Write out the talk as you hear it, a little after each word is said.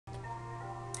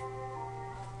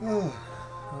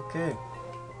Okay.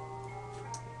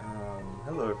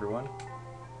 Hello everyone.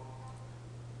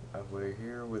 We're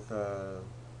here with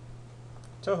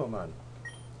Touhoumon.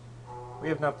 We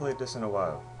have not played this in a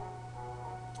while.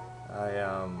 I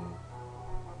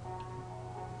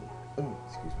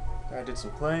excuse me. I did some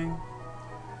playing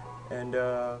and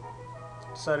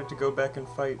decided to go back and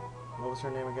fight. What was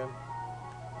her name again?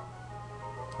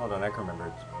 Hold on, I can remember.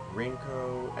 It's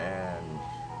Rinko and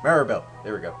Maribel.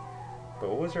 There we go. But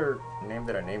what was her name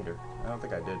that I named her? I don't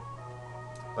think I did.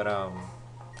 But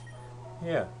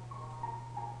yeah.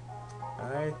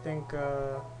 I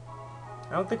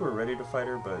don't think we're ready to fight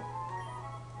her, but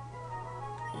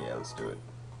yeah, let's do it.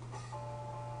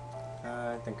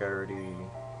 I think I already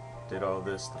did all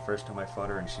this the first time I fought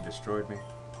her and she destroyed me.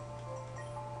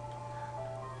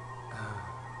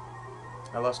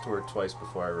 I lost to her twice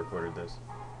before I recorded this,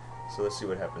 so let's see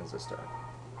what happens this time.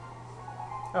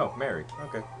 Oh, Mary.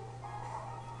 Okay.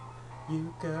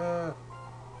 Yuka.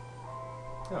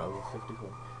 Oh, level 54.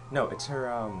 No, it's her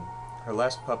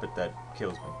last puppet that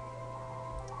kills me.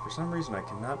 For some reason, I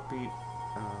cannot beat,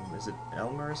 is it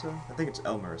El Marissa? I think it's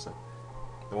El Marissa.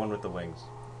 The one with the wings.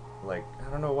 Like, I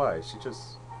don't know why. She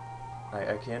just,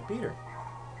 I can't beat her.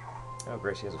 Oh,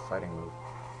 great, she has a fighting move.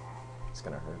 It's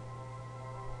gonna hurt.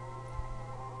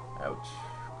 Ouch.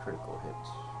 Critical hit.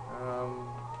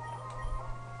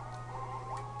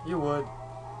 You would.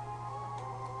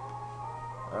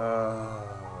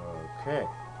 Okay.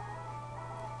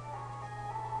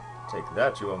 Take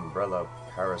that, you umbrella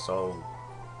parasol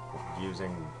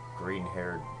using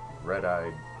green-haired,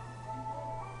 red-eyed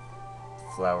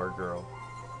flower girl.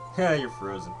 Yeah, you're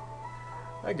frozen.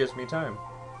 That gives me time.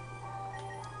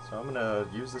 So I'm gonna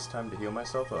use this time to heal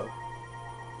myself up.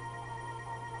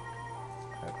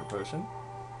 Hyper potion.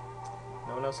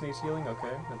 No one else needs healing?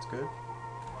 Okay, that's good.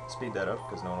 Speed that up,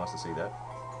 because no one wants to see that.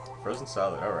 Frozen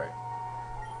solid, alright.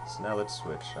 So now let's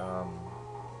switch. Let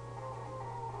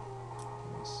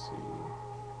me see.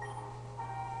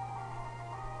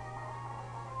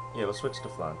 Yeah, we'll switch to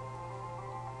Flan.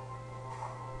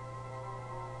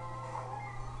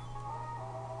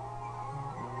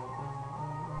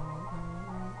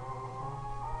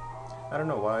 I don't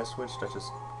know why I switched, I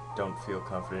just don't feel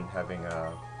confident having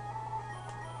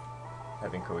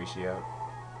Koichi out.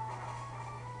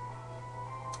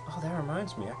 Oh, that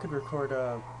reminds me, I could record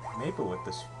Maple with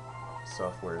this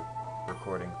software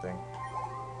recording thing.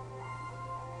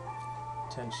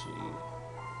 Tenshi.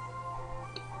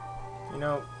 You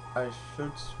know, I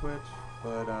should switch,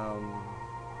 but I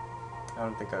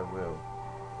don't think I will.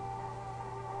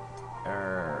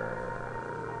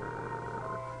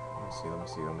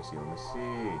 Let me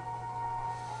see.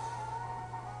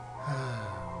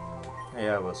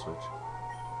 Yeah, I will switch.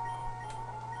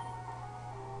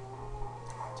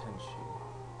 Tenshi.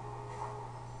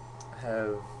 I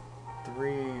have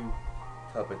 3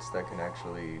 puppets that can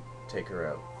actually take her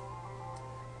out.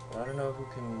 But I don't know who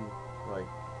can, like,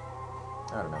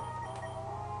 I don't know.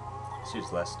 Let's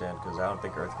use Last Stand, because I don't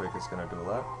think Earthquake is going to do a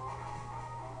lot.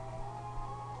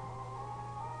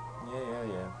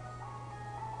 Yeah.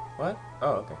 What?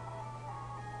 Oh, okay.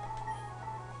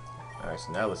 Alright,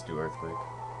 so now let's do Earthquake.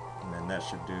 And then that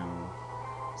should do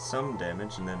some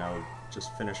damage, and then I'll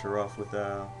just finish her off with,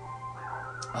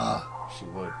 she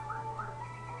would.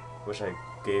 Wish I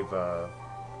gave,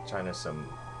 China some,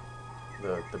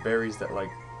 the berries that,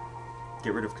 like,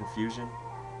 get rid of confusion.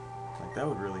 Like, that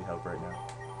would really help right now.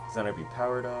 Because then I'd be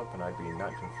powered up, and I'd be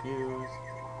not confused.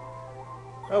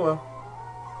 Oh well.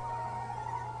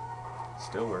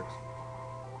 Still works.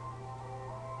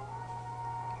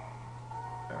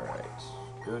 Alright.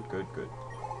 Good.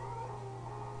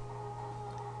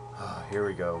 Ah, here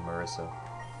we go, Marissa.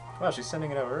 Wow, she's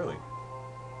sending it out early.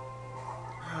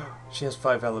 She has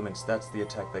 5 elements. That's the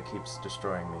attack that keeps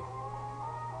destroying me.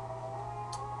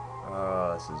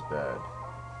 Oh, this is bad.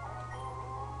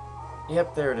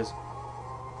 Yep, there it is.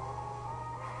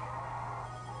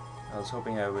 I was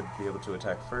hoping I would be able to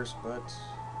attack first, but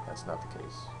that's not the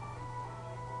case.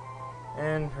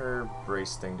 And her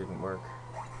brace thing didn't work.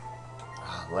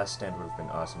 Last Stand would have been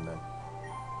awesome then.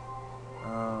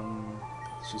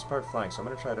 She's part flying, so I'm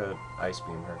going to try to Ice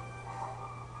Beam her.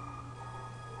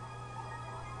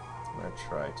 I'm going to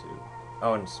try to.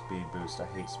 Oh, and Speed Boost. I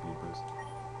hate Speed Boost.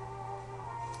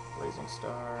 Blazing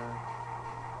Star.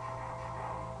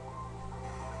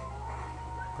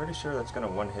 Pretty sure that's going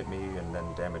to one-hit me and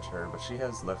then damage her, but she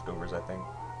has leftovers, I think.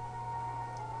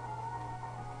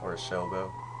 Or a Shell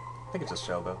Bow. I think it's a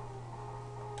Shell Bow.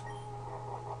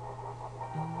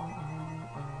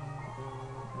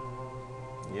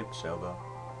 Yep, Shell Bow.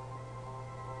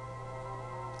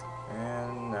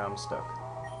 And now I'm stuck.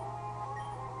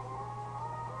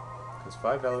 Because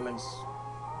 5 elements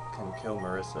can kill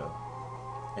Marissa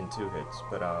in 2 hits,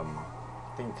 but I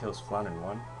think it kills Flan in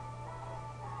 1.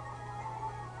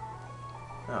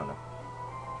 I don't know.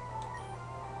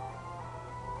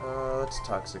 Let's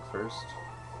Toxic first.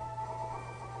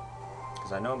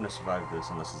 Because I know I'm going to survive this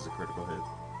unless it's a critical hit.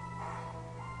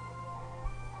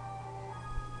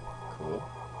 Cool.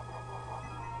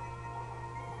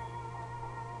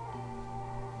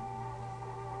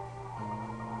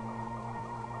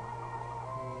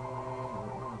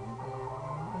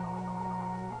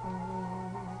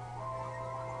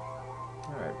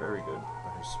 Alright, very good.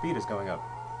 But her speed is going up.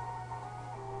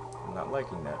 I'm not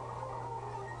liking that.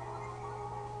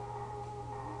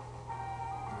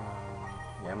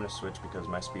 Yeah, I'm going to switch because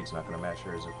my speed's not going to match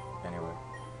hers anyway.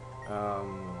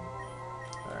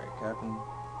 Alright, Captain.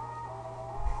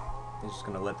 He's just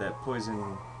going to let that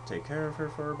poison take care of her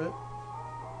for a bit.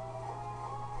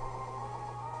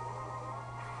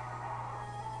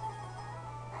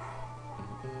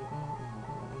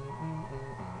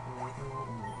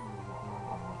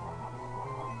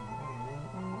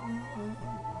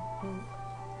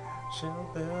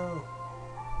 Shell bell.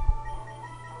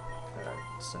 Alright,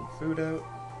 send food out.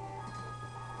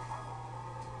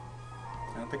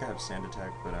 I don't think I have sand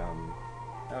attack, but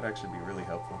that would actually be really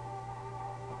helpful.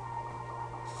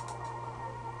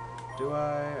 Do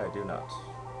I? I do not.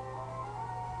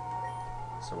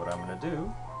 So what I'm gonna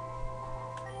do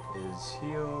is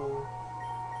heal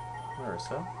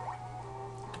Marissa.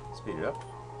 Speed it up.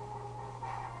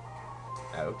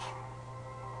 Ouch.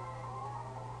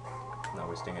 Not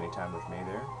wasting any time with me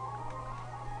there.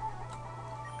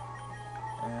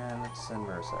 And let's send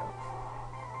Marissa out.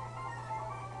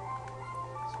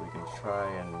 So we can try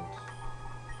and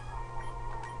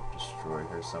destroy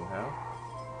her somehow.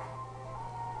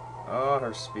 Oh,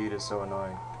 her speed is so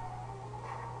annoying.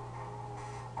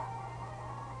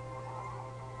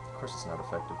 Of course it's not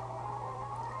effective.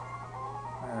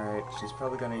 Alright, she's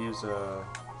probably going to use a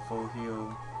full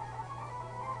heal.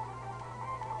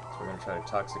 So we're going to try to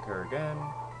Toxic her again.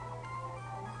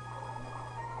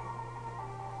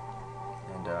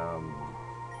 And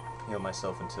heal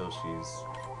myself until she's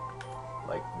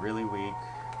like really weak.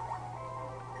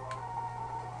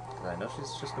 Because I know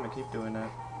she's just going to keep doing that.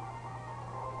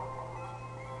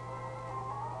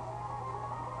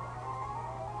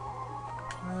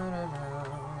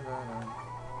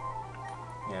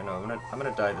 Yeah, no, I'm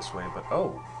gonna die this way, but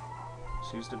oh,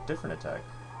 she used a different attack.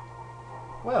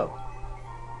 Well,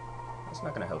 that's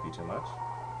not gonna help you too much.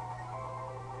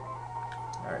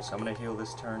 Alright, so I'm gonna heal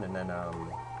this turn, and then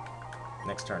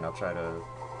next turn I'll try to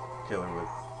kill her with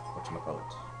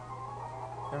whatchamacallit.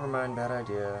 Never mind, bad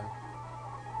idea.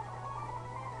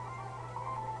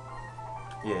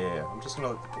 Yeah, I'm just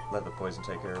gonna let the poison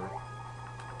take care of her.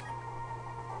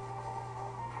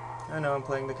 I know, I'm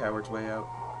playing the coward's way out.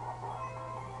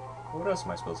 But what else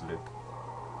am I supposed to do?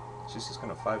 She's just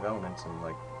gonna 5 elements and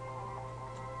like...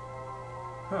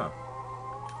 Huh.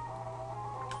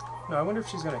 No, I wonder if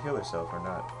she's gonna heal herself or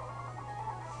not.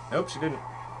 Nope, she didn't.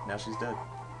 Now she's dead.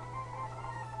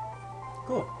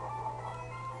 Cool.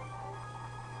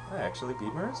 I actually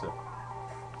beat Marissa.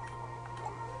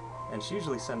 And she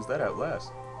usually sends that out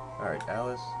last. Alright,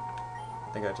 Alice. I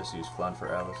think I just used Flan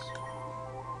for Alice.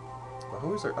 But who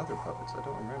was her other puppets? I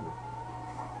don't remember.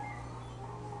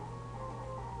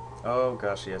 Oh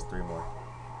gosh, she has 3 more.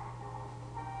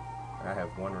 I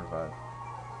have 1 revive.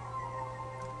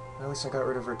 At least I got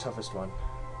rid of her toughest one.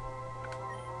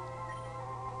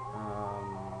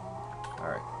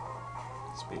 Alright.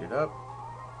 Speed it up.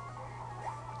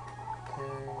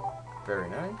 Okay. Very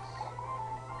nice.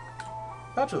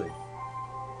 Patchouli!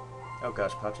 Oh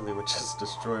gosh, Patchouli would just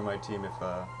destroy my team if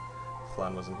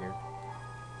Flan wasn't here.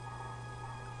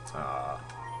 Ah.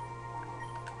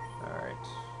 Alright.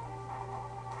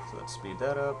 So let's speed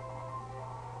that up.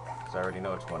 Because I already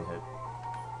know it's 1 hit.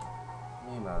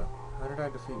 Mima. How did I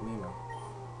defeat Mima?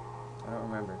 I don't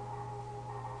remember.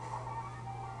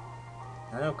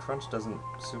 I know Crunch doesn't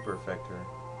super affect her.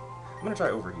 I'm gonna try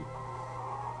Overheat.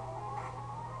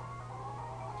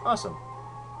 Awesome.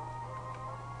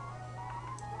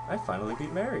 I finally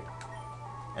beat Mary.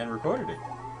 And recorded it.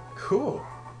 Cool.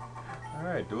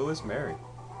 Alright, Duelist Mary.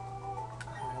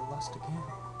 I lost again.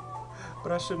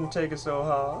 But I shouldn't take it so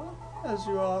hard, as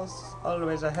you are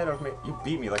always ahead of me. You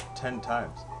beat me like 10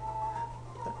 times.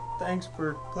 Thanks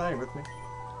for playing with me.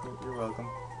 You're welcome.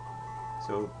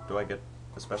 So, do I get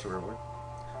a special reward?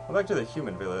 I'll go back to the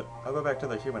human village.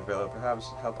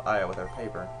 Perhaps help Aya with her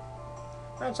paper.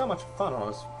 I had so much fun on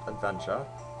this adventure,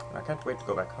 and I can't wait to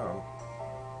go back home.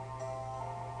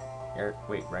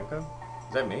 Wait, Renko?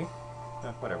 Is that me?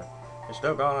 Whatever. You're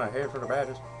still gone ahead for the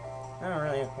badges. I don't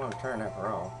really want to return after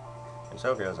all. And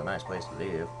Tokyo is a nice place to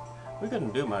live. We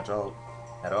couldn't do much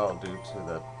at all due to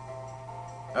the...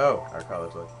 Oh, our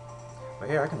college life. But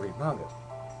here, I can read manga.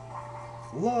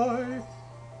 Fly!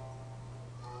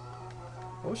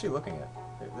 What was she looking at?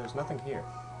 There's nothing here.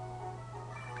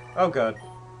 Oh god.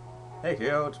 Hey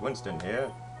Kyo, it's Winston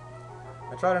here.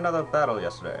 I tried another battle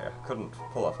yesterday. I couldn't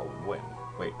pull off a win.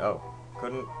 Wait, oh.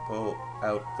 Couldn't pull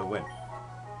out the win.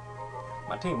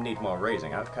 My team needs more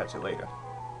raising. I'll catch you later.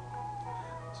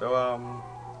 So,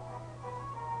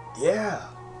 yeah.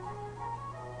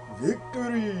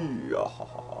 Victory!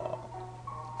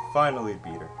 Finally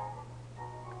beat her.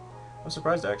 I'm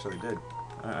surprised I actually did.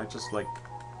 I just, like,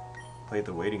 played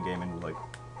the waiting game and, like,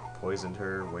 poisoned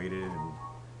her, waited, and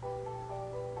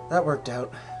that worked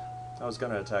out. I was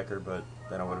gonna attack her, but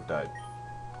then I would have died.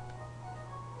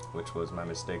 Which was my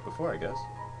mistake before, I guess.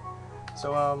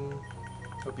 So,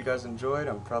 hope you guys enjoyed.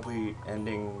 I'm probably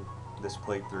ending this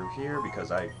playthrough here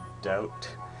because I doubt,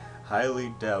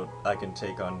 highly doubt, I can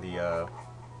take on the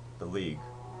league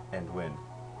and win.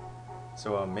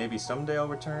 So, maybe someday I'll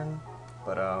return,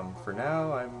 but, for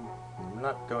now, I'm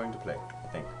not going to play, I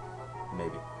think.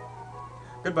 Maybe.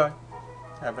 Goodbye.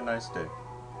 Have a nice day.